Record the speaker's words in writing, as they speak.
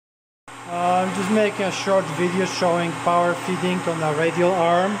I'm just making a short video showing power feeding on a radial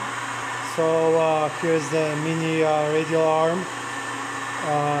arm. So here's the mini radial arm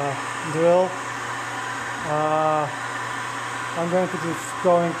drill. I'm going to just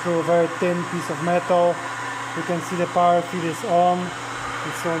going through a very thin piece of metal. You can see the power feed is on.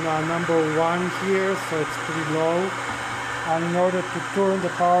 It's on number 1 here, so it's pretty low. And in order to turn the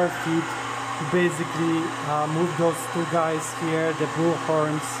power feed, you basically move those two guys here, the bull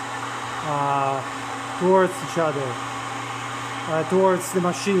horns, towards each other, towards the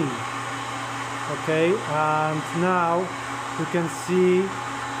machine. Okay, and now you can see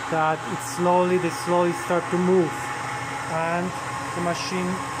that they slowly start to move, and the machine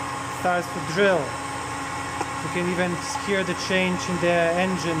starts to drill. You can even hear the change in the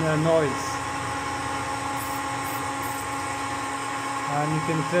engine noise, and you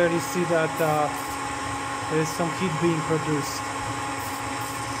can clearly see that there is some heat being produced.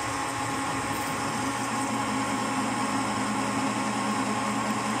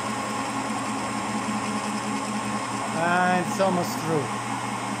 And it's almost through.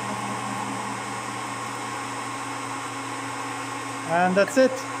 And that's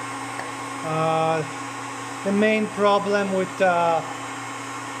it. The main problem with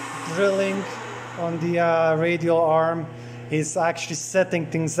drilling on the radial arm is actually setting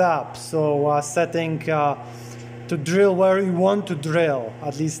things up. So setting to drill where you want to drill.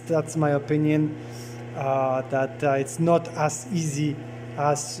 At least that's my opinion. That it's not as easy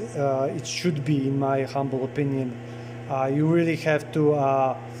as it should be, in my humble opinion. You really have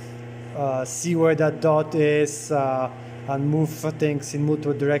to see where that dot is and move things in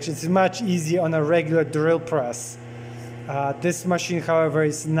multiple directions. It's much easier on a regular drill press. This machine, however,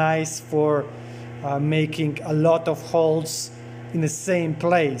 is nice for making a lot of holes in the same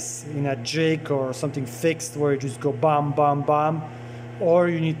place, in a jig or something fixed where you just go bam, bam, bam. Or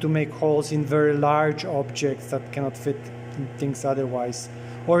you need to make holes in very large objects that cannot fit in things otherwise.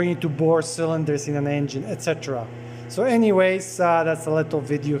 Or you need to bore cylinders in an engine, etc. So anyways, that's a little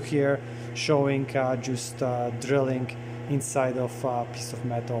video here showing just drilling inside of a piece of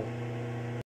metal.